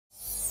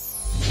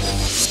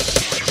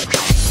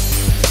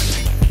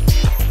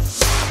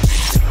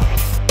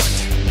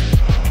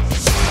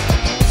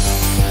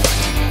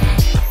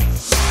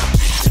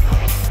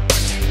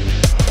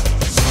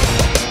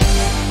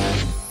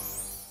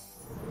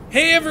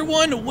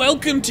everyone,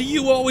 welcome to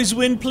You Always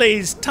Win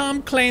Plays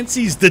Tom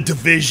Clancy's The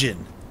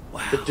Division.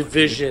 Wow. The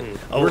Division.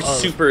 We're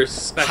super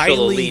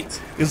special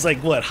elite. It was like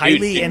what?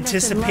 Highly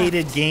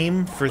anticipated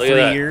game for 3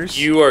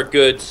 years. You are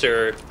good,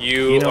 sir.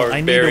 You are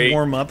I very... need to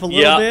warm up a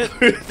little bit.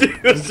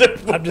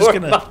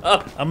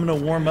 I'm gonna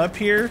warm up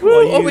here.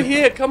 Woo, over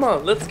here, come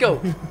on, let's go.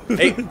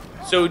 Hey,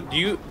 so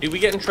do we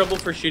get in trouble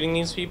for shooting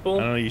these people? I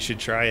don't know, you should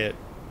try it.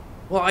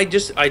 Well, I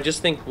just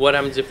think what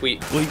happens if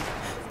we...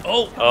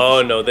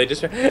 Oh no, they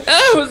just...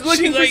 I was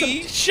looking for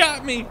he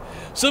shot me.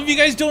 So if you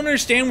guys don't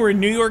understand, we're in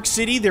New York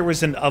City. There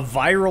was a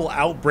viral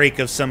outbreak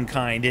of some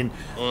kind, and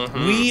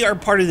we are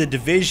part of the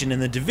Division.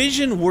 And the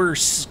Division were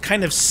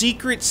kind of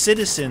secret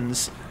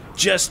citizens,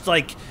 just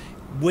like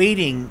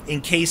waiting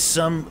in case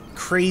some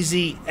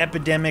crazy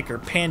epidemic or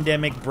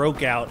pandemic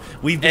broke out.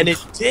 And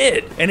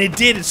it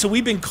did. So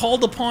we've been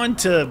called upon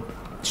to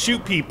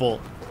shoot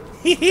people.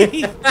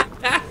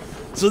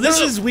 So this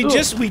is we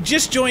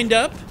just joined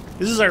up.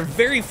 This is our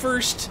very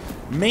first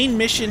main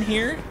mission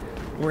here.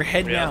 We're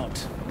heading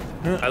out.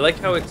 I like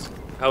how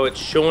it's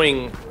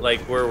showing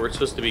like where we're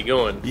supposed to be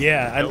going.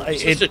 Yeah,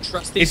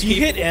 if you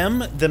hit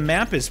M, the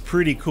map is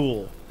pretty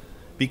cool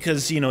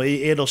because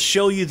it'll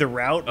show you the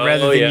route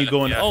rather than you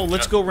going,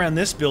 let's go around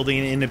this building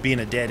and end up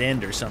being a dead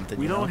end or something.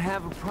 We don't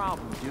have a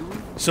problem, do we?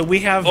 So we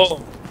have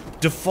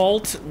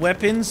default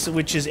weapons,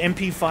 which is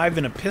MP5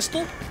 and a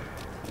pistol.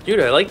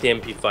 Dude, I like the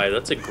MP5.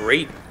 That's a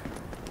great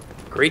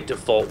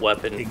default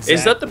weapon. Exactly.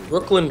 Is that the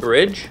Brooklyn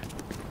Bridge?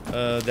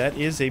 That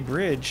is a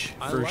bridge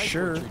for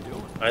sure.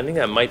 I think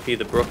that might be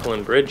the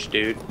Brooklyn Bridge,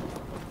 dude.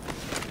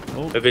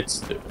 If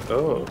it's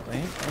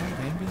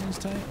ambulance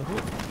time.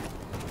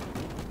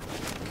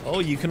 Oh,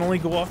 you can only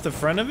go off the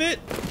front of it.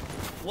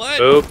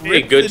 What?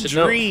 Okay, good to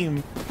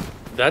know.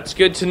 That's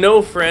good to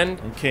know,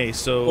 friend. Okay,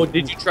 so. Oh,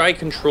 did you try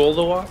control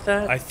though off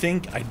that? I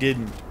think I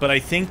didn't, but I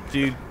think,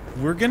 dude,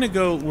 we're gonna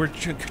go. We're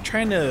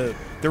trying to.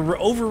 They're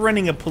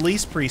overrunning a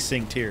police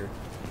precinct here.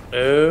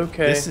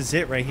 Okay. This is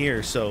it right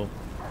here. So.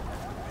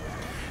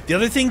 The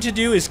other thing to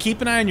do is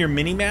keep an eye on your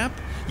mini-map.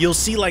 You'll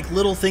see like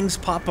little things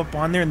pop up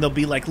on there, and there'll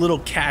be like little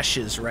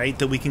caches, right,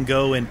 that we can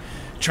go and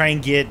try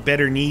and get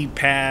better knee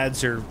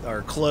pads or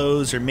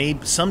clothes or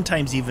maybe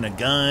sometimes even a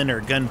gun or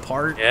a gun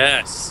part.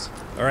 Yes.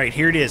 All right,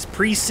 here it is.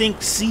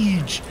 Precinct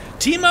Siege.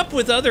 Team up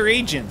with other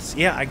agents.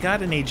 Yeah, I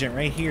got an agent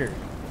right here.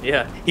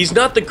 Yeah, he's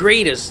not the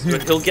greatest,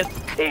 but he'll get...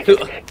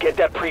 Agent, get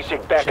that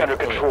precinct back under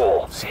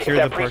control. Secure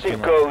if that the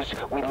precinct parking lot.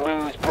 goes, we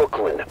lose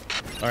Brooklyn.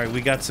 All right,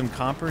 we got some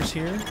coppers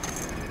here.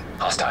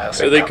 Hostiles.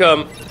 Here they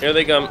come. Here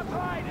they come. Oh,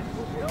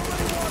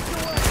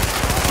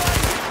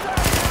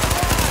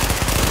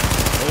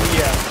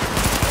 yeah.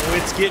 Oh,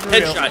 it's getting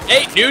real. Headshot.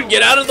 Hey, dude,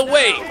 get out of the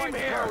way.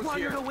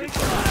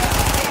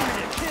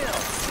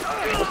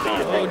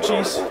 Oh,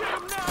 jeez.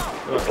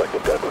 Looks like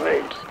they've got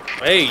grenades.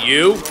 Hey,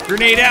 you.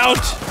 Grenade out.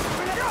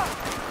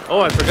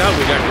 Oh, I forgot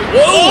we got...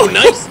 Whoa,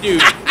 nice,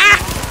 dude.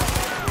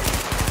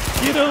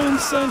 Get on,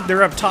 son.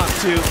 They're up top,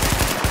 too.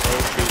 Oh,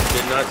 shoot.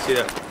 Did not see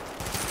that.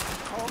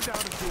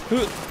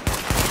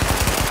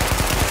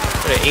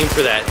 Gotta aim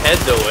for that head,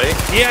 though, eh?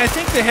 Yeah, I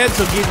think the heads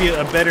will give you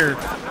a better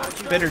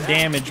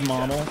damage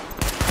model.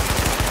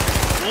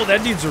 Oh,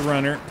 that dude's a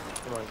runner.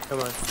 Come on, come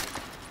on.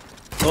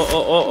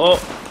 Oh.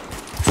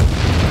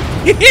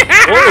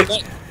 Yeah!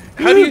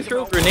 How do you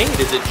throw a grenade?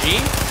 Is it G?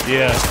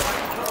 Yeah.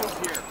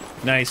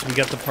 Nice, we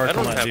got the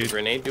parking lot, dude. I don't have a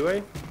grenade, do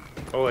I?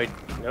 Oh,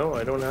 no,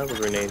 I don't have a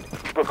grenade.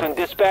 Brooklyn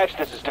Dispatch,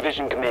 this is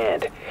Division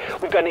Command.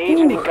 We've got an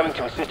agent incoming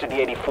to assist in the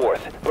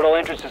 84th, but all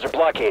entrances are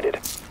blockaded.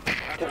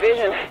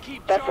 Division,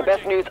 that's the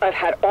best news I've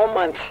had all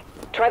month.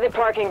 Try the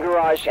parking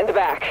garage in the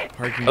back.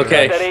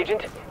 Okay. That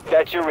agent,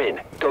 that's your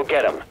in. Go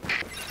get him.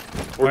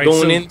 We're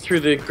going in through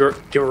the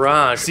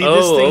garage. See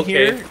this thing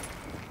here?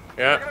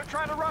 Yeah.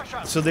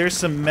 So there's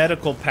some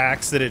medical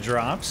packs that it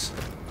drops.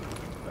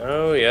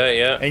 Oh,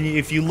 yeah. And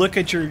if you look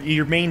at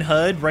your main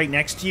HUD right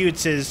next to you, it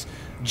says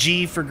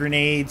G for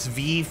grenades,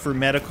 V for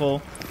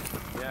medical,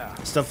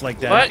 stuff like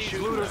that. What?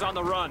 Looters on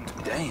the run.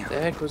 Damn. The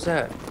heck was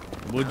that?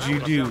 What'd you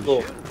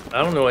do?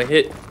 I don't know. I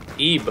hit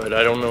E, but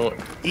I don't know.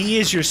 E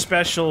is your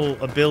special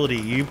ability.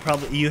 You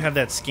have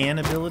that scan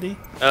ability.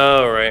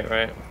 Oh, right.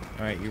 All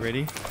right, you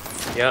ready?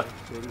 Yeah.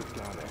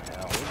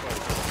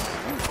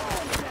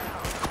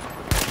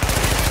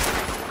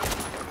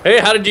 Hey,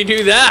 how did you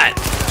do that?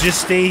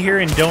 Just stay here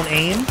and don't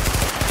aim.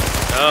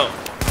 Oh.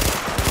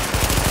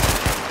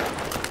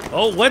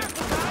 Oh, what?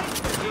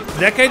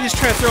 That guy just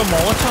tried to throw a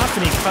Molotov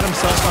and he caught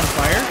himself on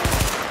fire?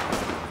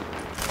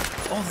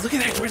 Oh, look at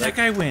that. Where that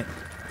guy went.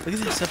 Look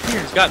at this up here.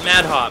 He's got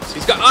mad hops.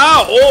 He's got...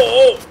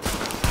 Oh!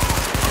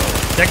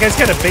 That guy's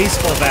got a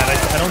baseball bat.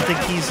 I don't think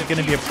he's going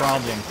to be a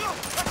problem.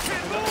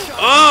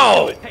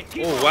 Oh!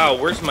 Oh, wow.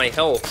 Where's my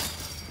health?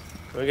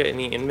 Do I get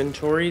any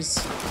inventories?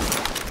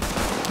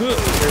 Where's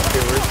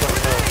my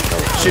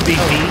health? Should be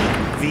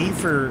V. V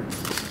for...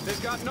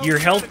 Your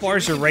health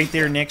bars are right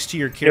there next to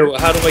your character.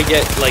 How do I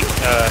get, like,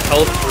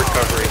 health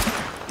recovery?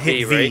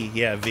 Hit V, right?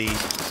 Yeah, V.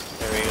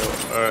 There we go.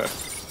 Alright.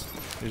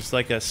 There's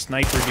like a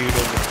sniper dude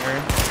over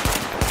there.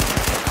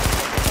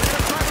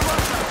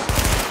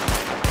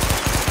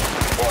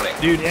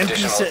 Dude,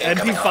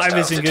 MP5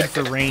 isn't good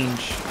for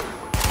range.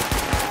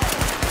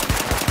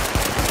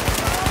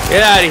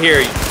 Get out of here,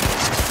 you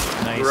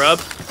Nice. grub.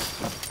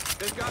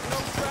 They've got no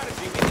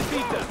strategy. We can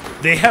beat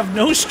them. They have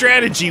no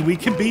strategy. We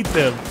can beat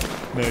them.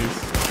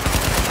 Nice.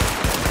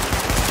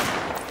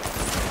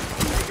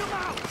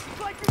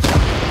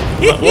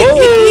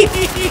 Whoa.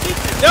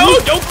 No,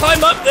 don't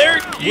climb up there.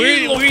 Where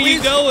are you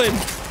please. going?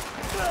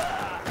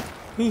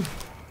 Whew.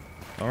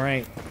 All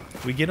right.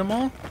 We get them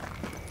all?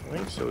 I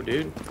think so,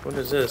 dude. What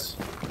is this?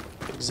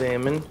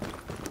 Examine.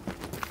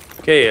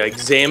 Okay, I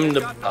examined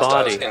the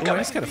body. Oh, I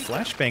just got a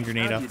flashbang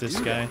grenade off this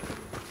guy.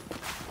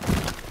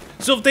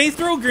 So if they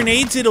throw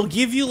grenades, it'll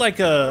give you like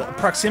a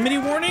proximity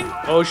warning?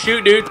 Oh,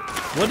 shoot, dude.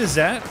 What is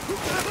that?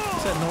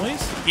 Is that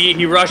noise?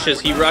 He rushes.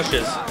 He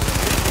rushes.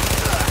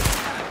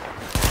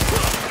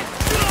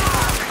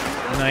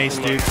 Nice,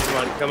 dude. Come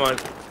on, come on.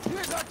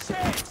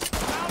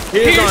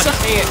 Here's Here's a a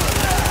chance.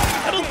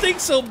 I don't think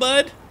so,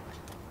 bud.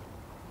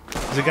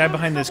 There's a guy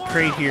behind this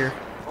crate here.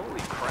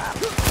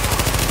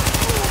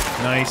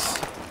 Nice.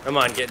 Come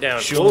on, get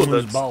down. Show Oh, him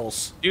his the-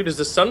 balls. Dude, is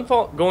the sun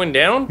going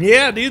down?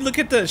 Yeah, dude, look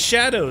at the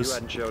shadows.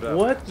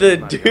 What the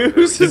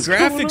deuce The is going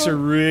graphics are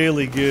on?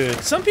 really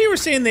good. Some people were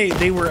saying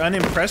they were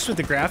unimpressed with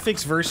the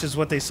graphics versus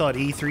what they saw at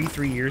E3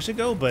 3 years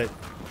ago, but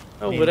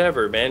Oh,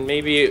 whatever, man.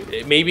 Maybe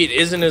it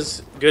isn't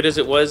as good as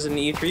it was in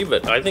E3,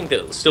 but I think that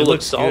it still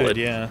looks solid. good,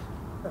 yeah.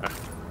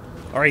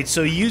 All right,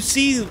 so you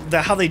see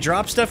how they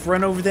drop stuff,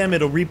 run over them,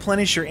 it'll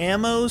replenish your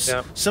ammos.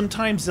 Yeah.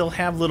 Sometimes they'll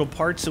have little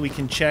parts that we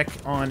can check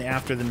on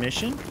after the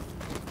mission.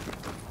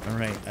 All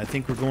right, I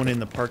think we're going in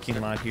the parking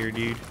lot here,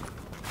 dude.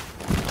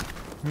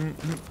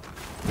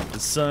 The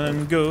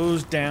sun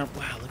goes down.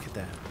 Wow, look at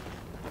that.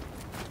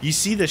 You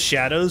see the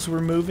shadows we're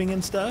moving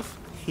and stuff?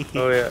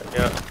 Oh yeah,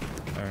 yeah.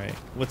 All right,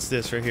 what's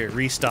this right here?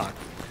 Restock.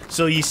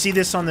 So you see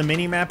this on the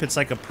mini map? It's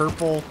like a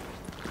purple.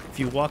 If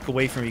you walk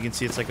away from it, you can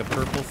see it's like a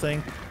purple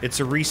thing. It's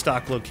a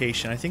restock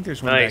location. I think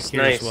there's one Nice, back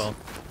here nice. as well.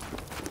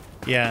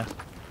 Yeah.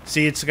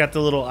 See, it's got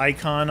the little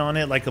icon on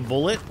it, like a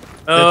bullet.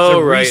 Oh, That's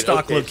a right,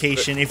 restock okay,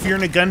 location. If you're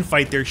in a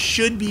gunfight, there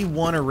should be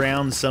one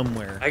around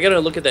somewhere. I gotta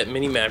look at that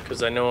mini map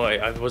because I know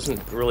I wasn't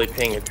really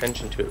paying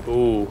attention to it.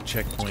 Ooh, it's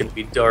Checkpoint. gonna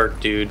be dark,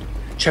 dude.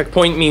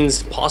 Checkpoint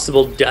means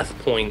possible death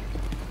point.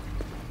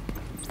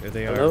 There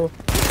they are. Hello?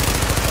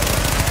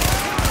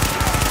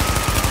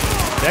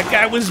 That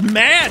guy was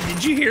mad.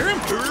 Did you hear him?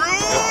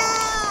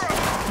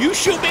 You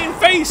shoot me in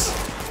face.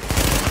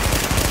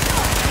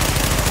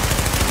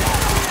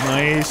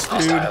 Nice,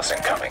 dude.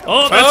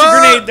 Oh, that's a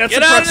grenade. That's a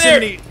Get out of there.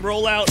 proximity.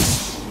 Roll out.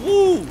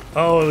 Woo.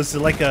 Oh, is it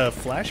like a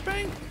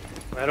flashbang?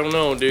 I don't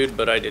know, dude,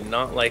 but I did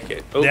not like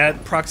it. Oh,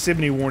 That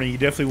proximity warning, you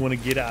definitely want to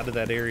get out of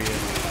that area.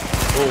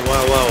 oh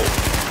wow, wow.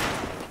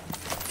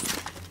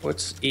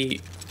 What's E?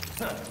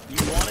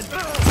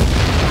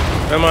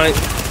 Come on.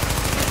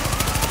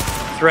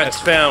 Threats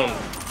found.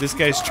 This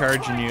guy's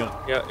charging you.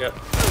 Yeah, yeah.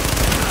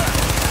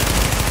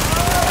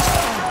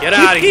 Get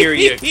out of here,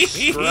 you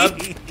scrub.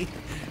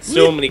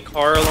 So many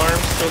car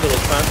alarms, so little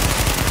time.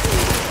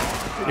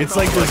 It's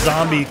like the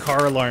zombie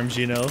car alarms,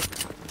 you know?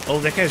 Oh,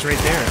 that guy's right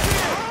there.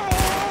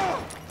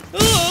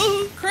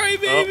 Oh,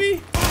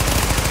 crybaby.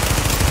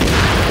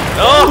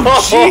 Oh,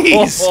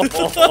 jeez.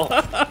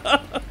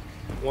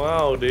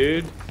 Wow,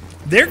 dude.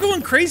 They're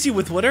going crazy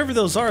with whatever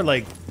those are.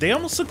 Like, they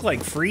almost look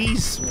like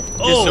freeze.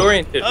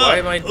 Disoriented. Why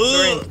am I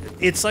disoriented?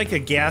 It's like a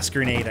gas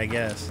grenade, I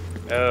guess.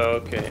 Oh,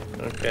 okay,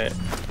 okay.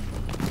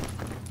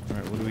 All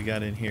right, what do we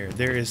got in here?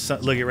 There is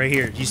some, look at right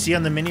here. Do you see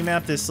on the mini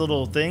map this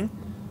little thing?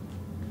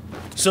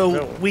 So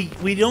No.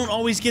 we don't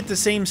always get the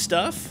same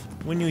stuff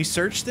when we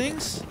search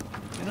things,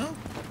 you know?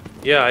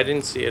 Yeah, I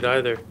didn't see it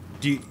either.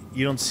 You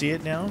don't see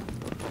it now?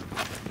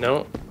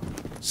 No.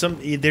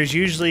 There's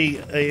usually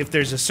if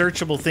there's a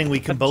searchable thing, we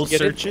can both Get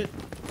it? search it.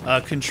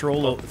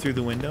 Control through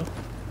the window.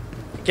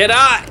 Get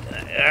out!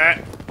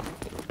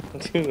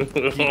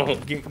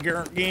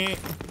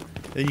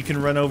 Then you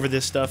can run over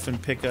this stuff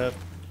and pick up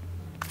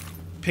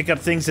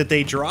things that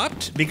they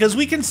dropped, because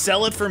we can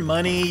sell it for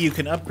money. You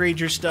can upgrade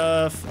your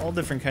stuff, all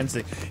different kinds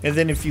of things. And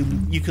then if you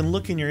can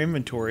look in your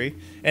inventory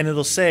and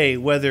it'll say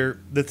whether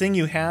the thing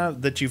you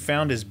have that you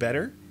found is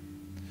better.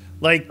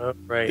 Like Oh,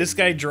 right. this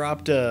guy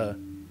dropped a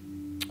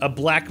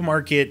black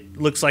market,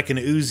 looks like an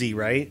Uzi,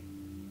 right?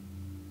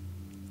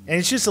 And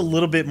it's just a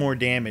little bit more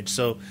damage.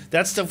 So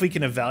that's stuff we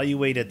can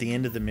evaluate at the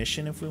end of the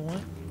mission if we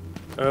want.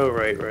 Oh,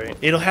 right, right.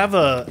 It'll have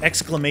a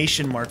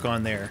exclamation mark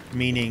on there,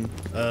 meaning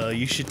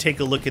you should take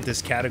a look at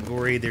this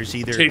category. There's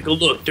either Take a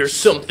look. There's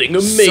something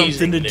amazing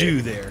something to there.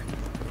 do there.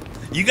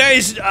 You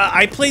guys,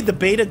 I played the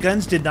beta.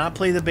 Guns did not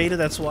play the beta.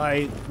 That's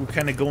why we're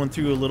kind of going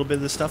through a little bit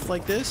of the stuff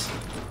like this.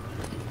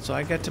 So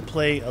I got to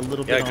play a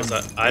little Yeah, bit because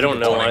on... I don't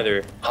know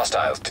either.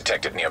 Hostiles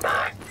detected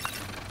nearby.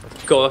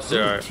 Of course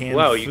there Ooh, are. canned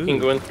Wow, you food. can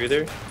go in through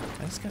there?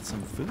 I just got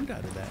some food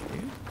out of that,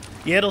 dude.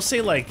 Yeah, it'll say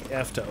like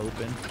F to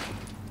open.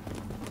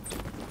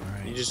 All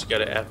You right, just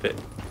gotta F it.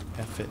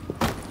 F it.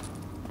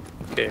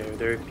 Okay, are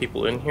there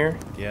people in here?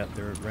 Yeah,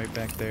 they're right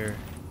back there.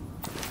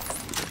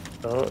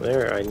 Oh,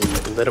 there. I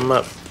lit them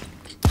up.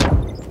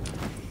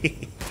 Look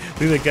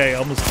at that guy, I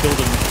almost killed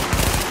him.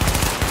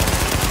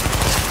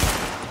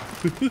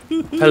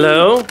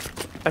 Hello?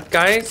 Bad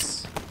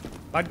guys?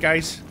 Bad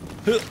guys.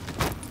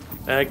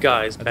 Bad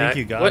guys, I back. think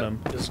you got what him.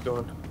 is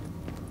going on?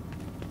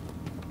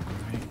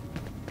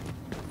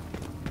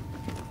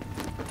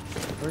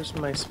 Where's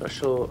my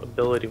special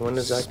ability? When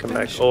does that come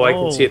back? Oh, I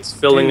can see it's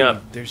filling dude,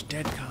 up. There's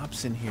dead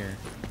cops in here.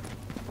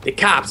 The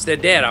cops, they're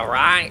dead,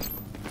 alright?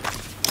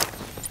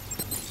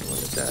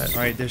 What is that?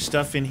 Alright, there's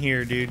stuff in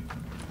here, dude.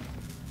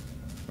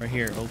 Right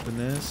here, open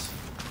this.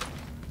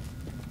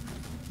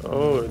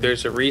 Oh,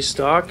 there's a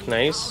restock.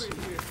 Nice.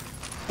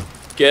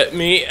 Get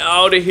me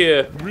out of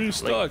here.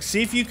 Restock.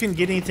 See if you can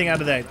get anything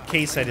out of that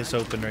case I just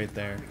opened right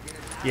there.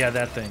 Yeah,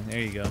 that thing. There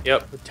you go.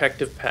 Yep,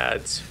 protective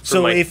pads.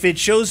 So if it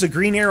shows a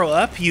green arrow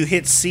up, you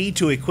hit C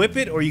to equip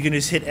it, or you can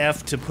just hit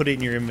F to put it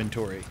in your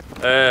inventory.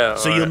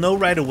 So you'll know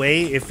right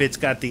away if it's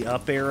got the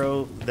up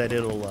arrow that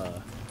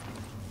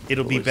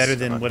it'll be better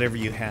than whatever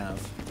you have.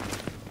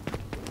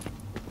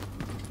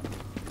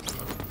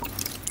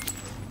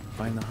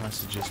 Find the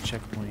hostages.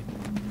 Checkpoint.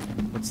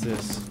 What's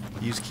this?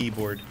 Use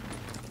keyboard.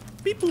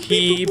 Beep, boop,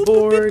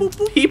 Keyboard. beep, boop,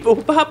 boop, boop, Beep,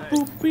 boop, bop,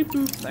 boop, beep,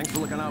 boop. Thanks for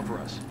looking out for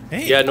us.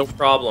 Hey. Yeah, no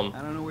problem.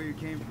 I don't know where you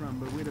came from,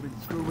 but we'd have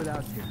been screwed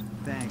without you.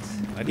 Thanks.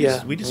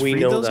 We just we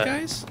freed know those that.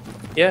 guys?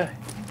 Yeah,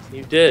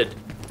 you did.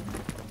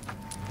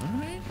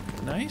 Alright,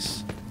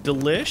 nice.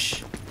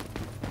 Delish.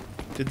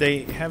 Did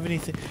they have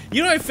anything?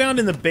 You know, I found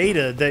in the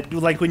beta that,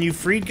 like, when you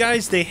freed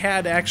guys, they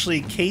had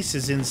actually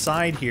cases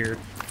inside here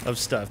of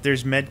stuff.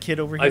 There's medkit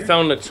over here. I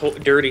found a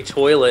dirty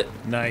toilet.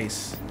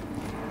 Nice.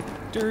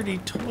 Dirty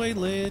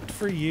toilet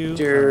for you.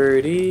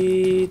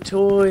 Dirty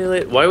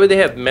toilet. Why would they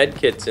have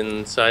medkits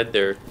inside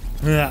there?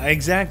 Yeah,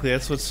 exactly.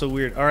 That's what's so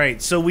weird.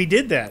 Alright, so we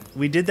did that.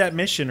 We did that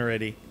mission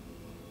already.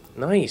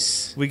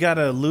 Nice. We got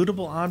a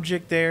lootable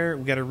object there.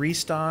 We got a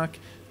restock.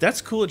 That's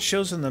cool. It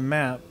shows on the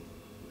map.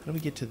 How do we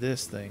get to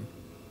this thing?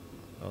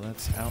 Oh,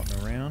 that's out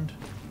and around.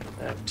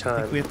 I have I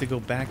time. think we have to go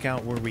back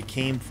out where we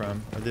came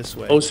from, or this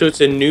way. Oh, so it's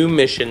a new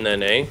mission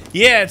then, eh?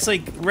 Yeah, it's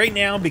like right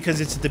now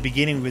because it's at the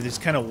beginning where it's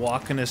kind of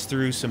walking us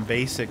through some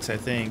basics, I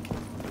think.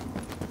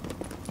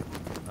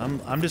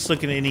 I'm just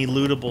looking at any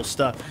lootable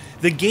stuff.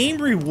 The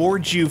game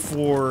rewards you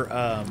for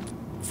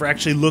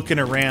actually looking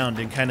around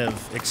and kind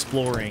of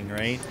exploring,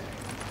 right?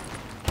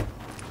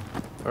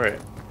 All right.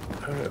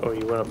 Oh,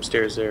 you went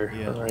upstairs there.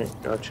 Yeah. All right,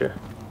 gotcha.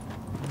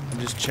 I'm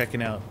just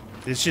checking out.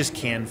 It's just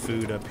canned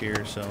food up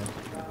here, so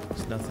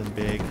it's nothing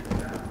big.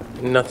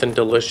 Nothing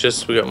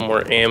delicious. We got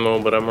more ammo,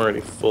 but I'm already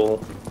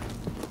full.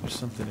 There's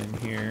something in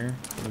here.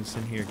 What's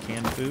in here?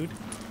 Canned food?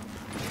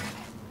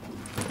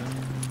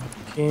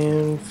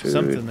 Canned food.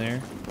 Something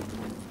there.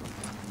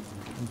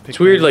 It's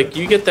weird, like,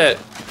 you get that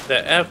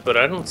F, but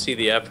I don't see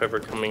the F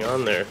ever coming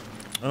on there.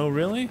 Oh,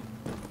 really?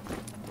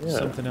 Yeah.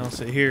 Something else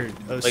here.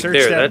 Like Search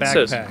there, that that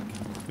says-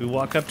 backpack. We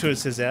walk up to it, it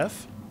says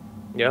F.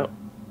 Yep.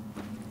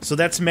 So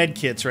that's med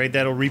kits, right?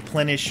 That'll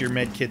replenish your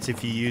med kits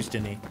if you used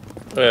any.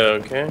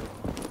 Okay.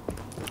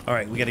 All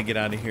right, we got to get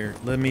out of here.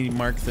 Let me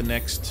mark the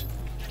next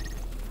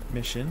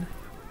mission.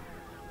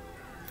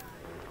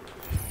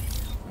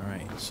 All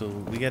right, so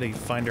we got to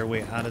find our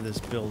way out of this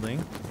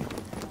building.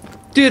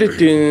 Is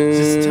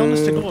this telling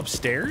us to go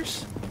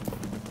upstairs?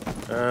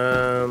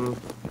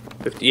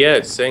 50, yeah,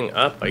 it's saying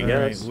up, I All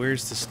guess. right,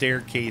 where's the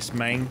staircase,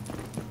 man?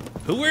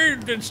 Where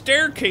did the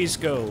staircase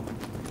go?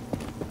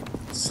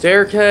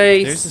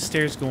 Staircase. There's the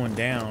stairs going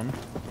down.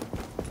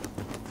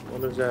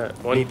 What is that?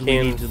 One Maybe we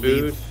can need to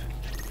food. leave.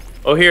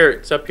 Oh, here.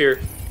 It's up here.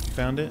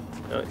 Found it?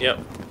 Yep.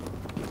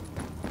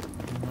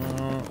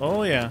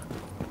 Oh, yeah.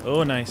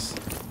 Oh, nice.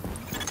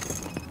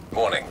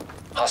 Warning.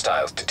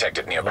 Hostiles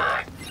detected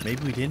nearby.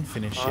 Maybe we didn't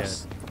finish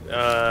yet.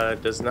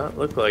 Does not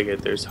look like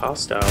it. There's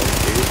hostiles,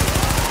 dude.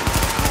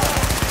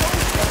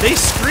 They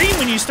scream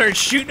when you start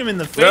shooting them in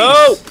the face.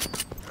 No!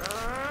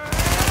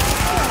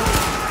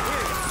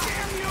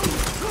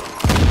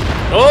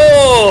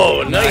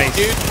 Oh, nice,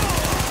 dude.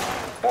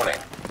 Warning.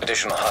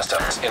 Additional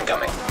hostiles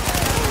incoming.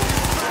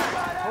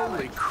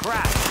 Holy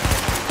crap!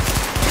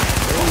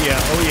 Oh yeah,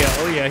 oh yeah,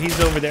 oh yeah, he's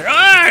over there.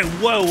 Ah!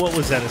 Whoa, what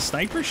was that, a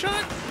sniper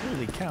shot?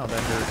 Holy cow, that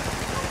hurt.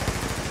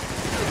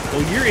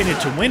 Oh, you're in it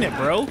to win it,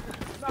 bro.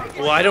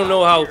 Well, I don't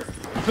know how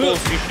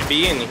close you should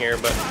be in here,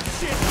 but...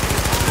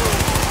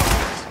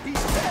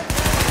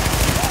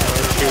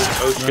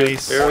 Oh, shoot.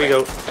 Nice. There we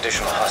go.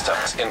 Additional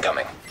hostiles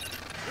incoming.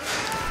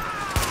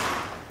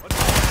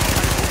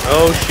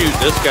 Oh, shoot.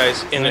 This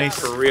guy's in Nice.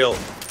 it for real.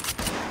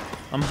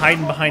 I'm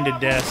hiding behind a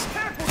desk.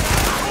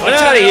 Get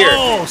out of here.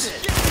 Oh, nice.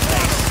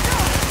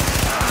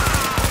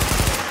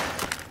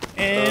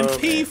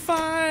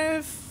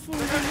 MP5.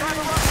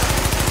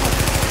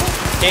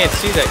 Can't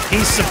see that.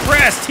 He's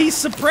suppressed. He's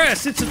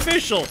suppressed. It's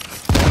official.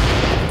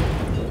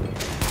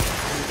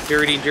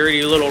 Dirty,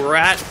 dirty little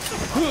rat.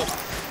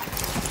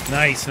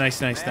 Nice,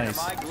 nice, nice, nice.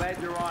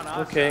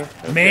 Okay.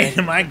 Man,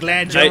 am I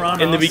glad you're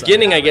on in the our side.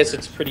 beginning, I guess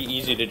it's pretty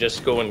easy to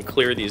just go and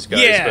clear these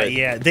guys. Yeah, but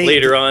yeah,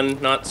 later on,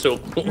 not so.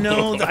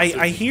 No,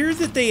 I hear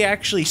that they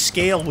actually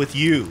scale with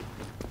you.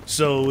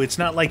 So it's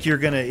not like you're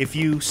gonna, if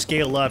you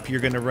scale up,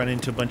 you're gonna run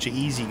into a bunch of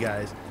easy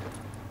guys.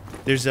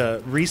 There's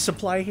a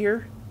resupply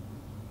here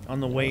on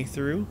the way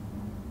through.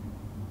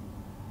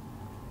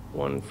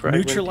 One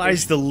fragment.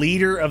 Neutralize the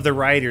leader of the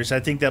riders. I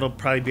think that'll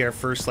probably be our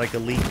first like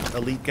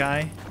elite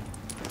guy.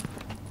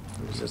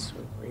 Is this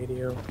a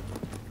radio?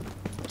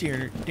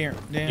 Dear.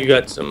 You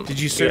got some. Did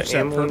you search that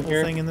ammo purple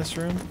thing in this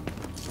room?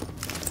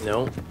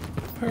 No.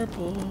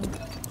 Purple.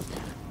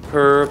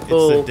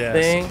 Purple It's the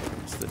desk. thing.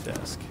 It's the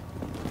desk.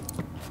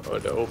 Oh,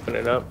 to open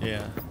it up.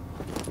 Yeah.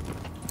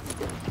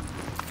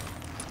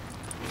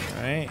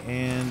 Alright,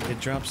 and it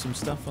drops some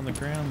stuff on the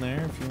ground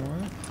there if you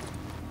want.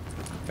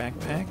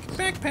 Backpack.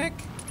 Backpack!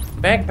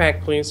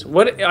 Backpack, please.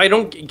 What? I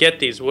don't get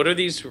these. What are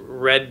these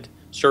red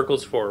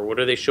circles for? What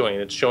are they showing?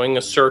 It's showing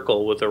a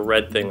circle with a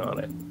red thing on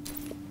it.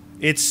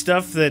 It's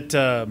stuff that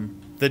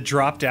that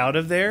dropped out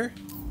of there.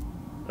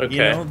 Okay.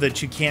 You know,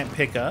 that you can't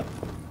pick up.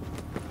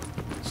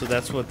 So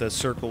that's what the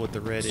circle with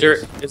the red is.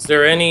 Is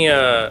there any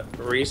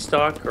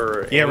restock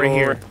or? Yeah, right ammo?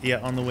 here. Yeah,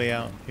 on the way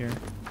out here.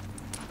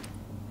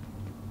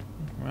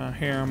 Right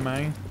here,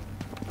 man.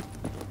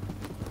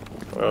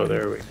 Oh,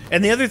 there we go.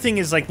 And the other thing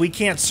is, like, we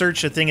can't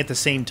search a thing at the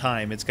same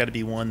time. It's got to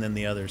be one then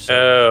the other. So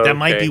Oh, that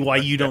might okay. be why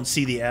you don't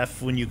see the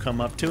F when you come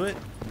up to it.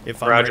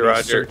 If I'm Roger, already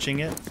roger. searching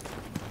it.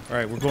 All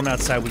right, we're going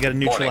outside. We got to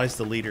neutralize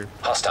the leader.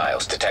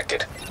 Hostiles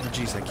detected. Oh,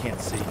 jeez, I can't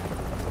see.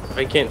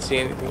 I can't see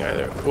anything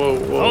either. Whoa,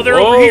 whoa. Oh, they're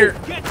whoa. over here.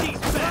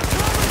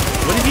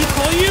 What did he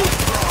call you?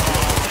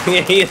 I'm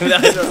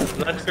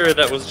not sure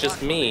that was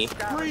just me.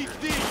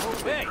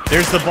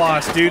 There's the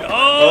boss, dude.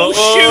 Oh,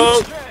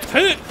 shoot!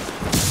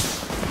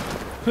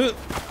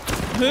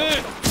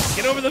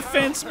 Get over the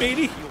fence,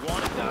 matey. Come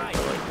on.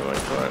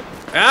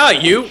 Ah,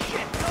 you! Alright,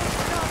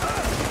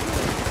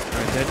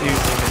 that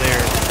dude's over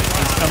there.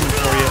 He's coming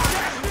for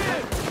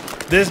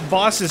you. This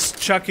boss is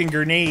chucking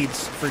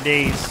grenades for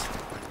days.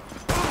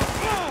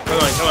 Come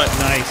on.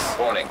 Nice.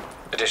 Warning.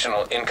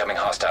 Additional incoming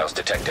hostiles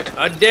detected.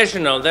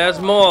 Additional, there's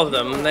more of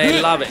them.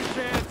 They love it.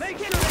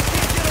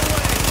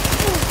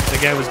 The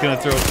guy was gonna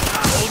throw.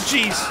 Oh,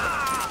 jeez.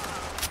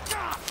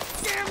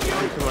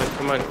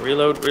 Come on.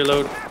 Reload. Come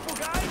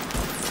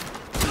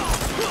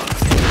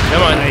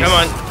on, Nice. come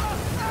on.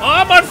 Oh,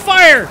 I'm on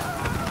fire!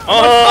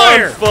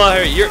 Oh, on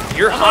fire.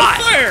 You're I'm hot.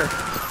 on fire!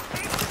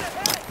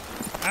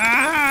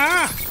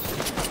 Ah!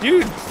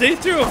 Dude, they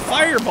threw a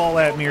fireball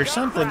at me or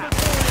something.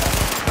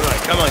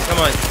 Come on.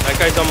 That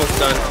guy's almost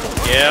done.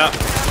 Yeah.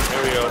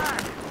 There we go.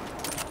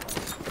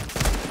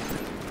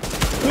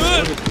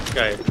 Look at this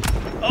guy.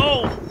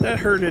 Oh, that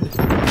hurted.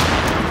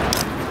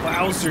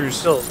 Wowzers.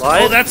 Still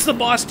alive? Oh, that's the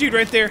boss dude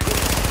right there.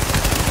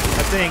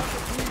 I think.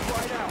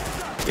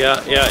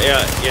 Yeah.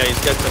 He's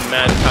got some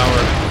mad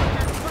power.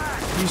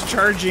 He's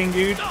charging,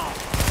 dude.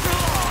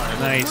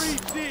 Nice.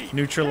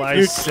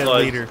 Neutralize said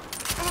leader.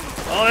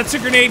 Oh, that's a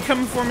grenade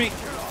coming for me.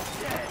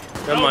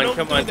 Come on.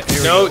 There we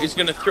No, go. he's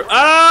gonna throw.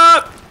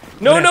 Ah!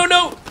 No.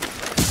 Yeah.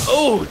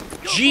 Oh,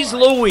 jeez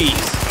Louise.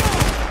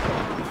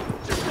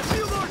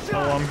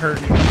 Oh, I'm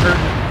hurting.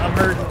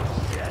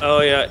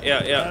 Oh,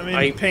 yeah. I'm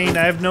in pain.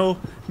 I have no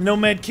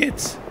med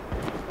kits.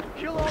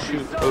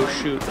 Oh,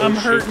 shoot. I'm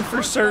hurting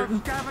for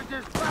certain.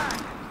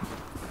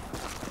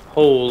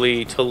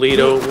 Holy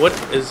Toledo. What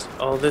is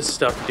all this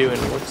stuff doing?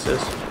 What's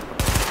this?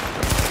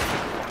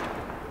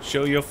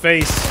 Show your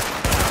face.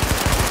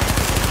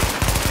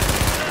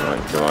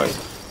 Come on.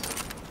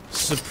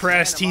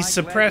 Suppressed. He's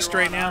suppressed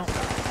right now.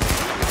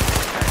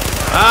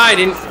 Ah, I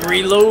didn't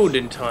reload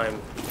in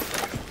time.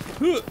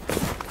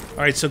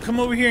 Alright, so come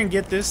over here and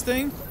get this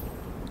thing.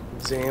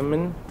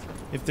 Examine.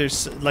 If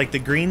there's, like, the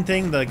green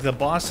thing, like, the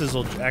bosses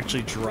will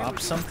actually drop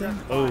something.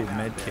 Oh,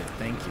 medkit.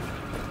 Thank you.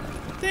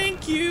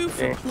 Thank you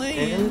for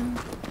playing.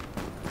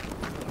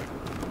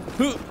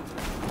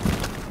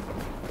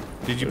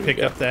 Did you pick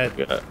up that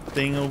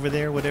thing over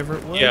there, whatever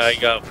it was? Yeah, I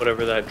got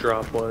whatever that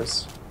drop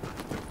was.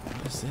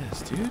 What is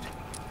this, dude?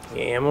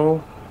 Ammo?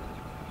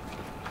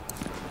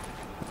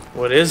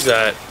 What is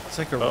that? It's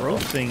like a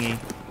rope thingy.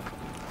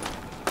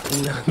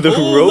 The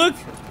rope? Look!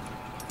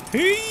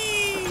 Hey!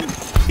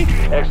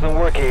 Excellent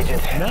work,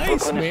 Agent. Nice,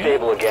 Brooklyn man. is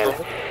stable again.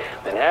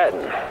 Manhattan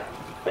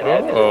is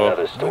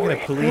another story. Look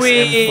at a police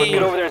Let's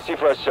get M4. over there and see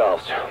for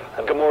ourselves.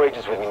 I've got more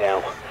agents with me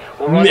now.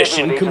 We'll run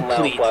Mission over with Agent Lau and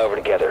complete. fly over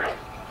together.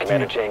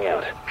 Commander Chang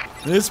out.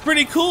 It's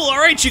pretty cool. All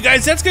right, you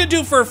guys, that's going to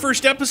do it for our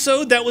first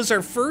episode. That was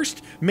our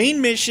first main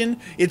mission.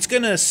 It's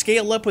going to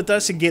scale up with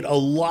us and get a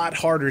lot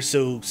harder,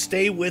 so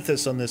stay with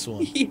us on this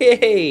one.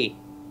 Yay!